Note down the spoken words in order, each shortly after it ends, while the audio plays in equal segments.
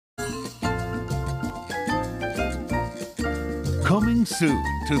Coming soon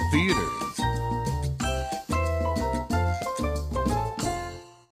to theaters.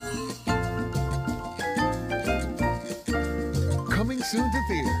 Coming soon to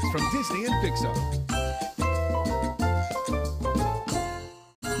theaters from Disney and Pixar.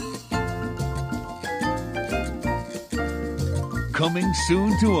 Coming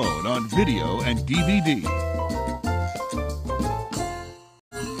soon to own on video and DVD.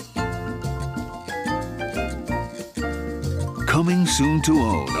 Coming soon to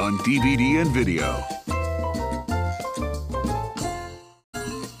own on DVD and video.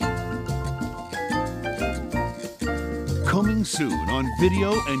 Coming soon on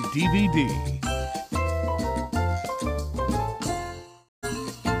video and DVD.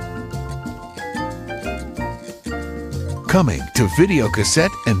 Coming to video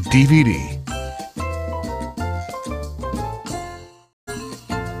cassette and DVD.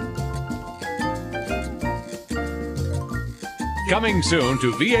 Coming soon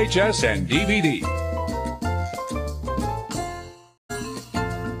to VHS and DVD.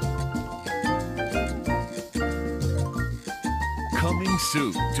 Coming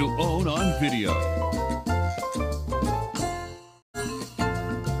soon to own on video.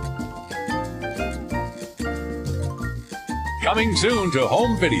 Coming soon to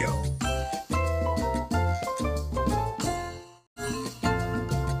home video.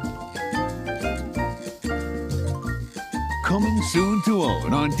 Coming soon to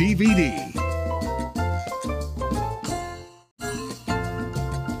own on DVD.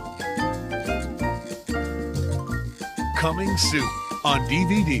 Coming soon on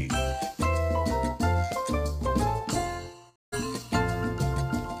DVD.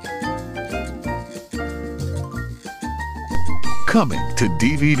 Coming to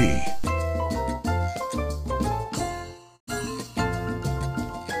DVD.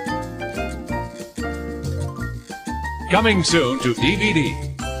 Coming soon to DVD.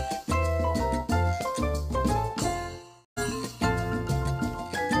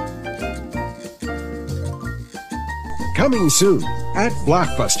 Coming soon at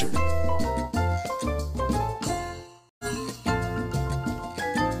Blockbuster.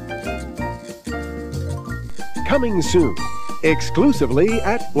 Coming soon exclusively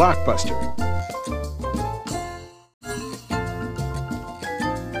at Blockbuster.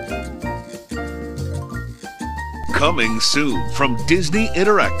 Coming soon from Disney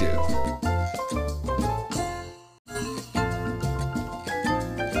Interactive.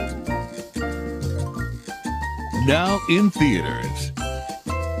 Now in theaters.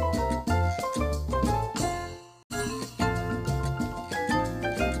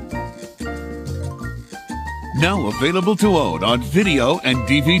 Now available to own on video and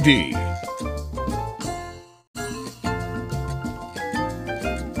DVD.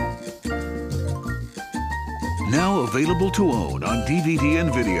 Now available to own on DVD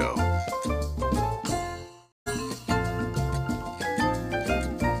and video.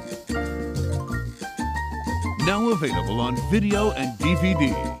 Now available on video and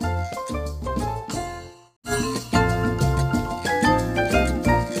DVD.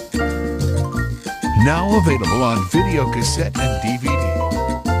 Now available on video cassette and DVD.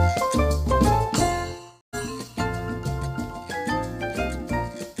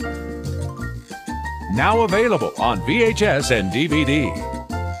 Now available on VHS and DVD.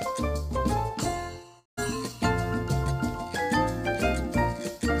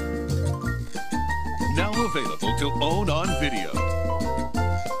 Now available to own on video.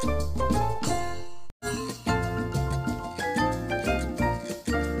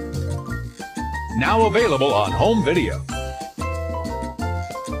 Now available on home video.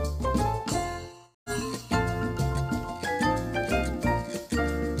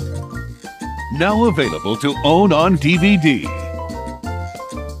 Now available to own on DVD.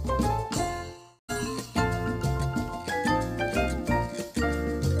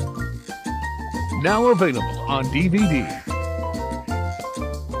 Now available on DVD.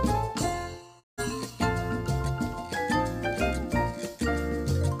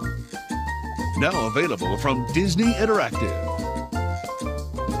 Now available from Disney Interactive.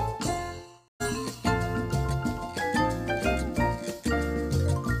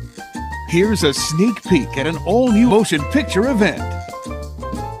 Here's a sneak peek at an all-new motion picture event.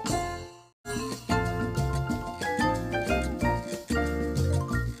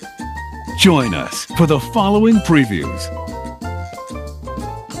 Join us for the following previews.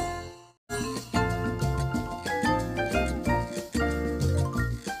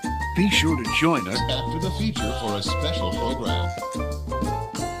 Be sure to join us after the feature for a special program.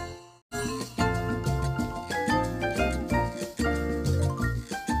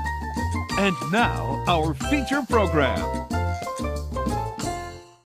 And now, our feature program.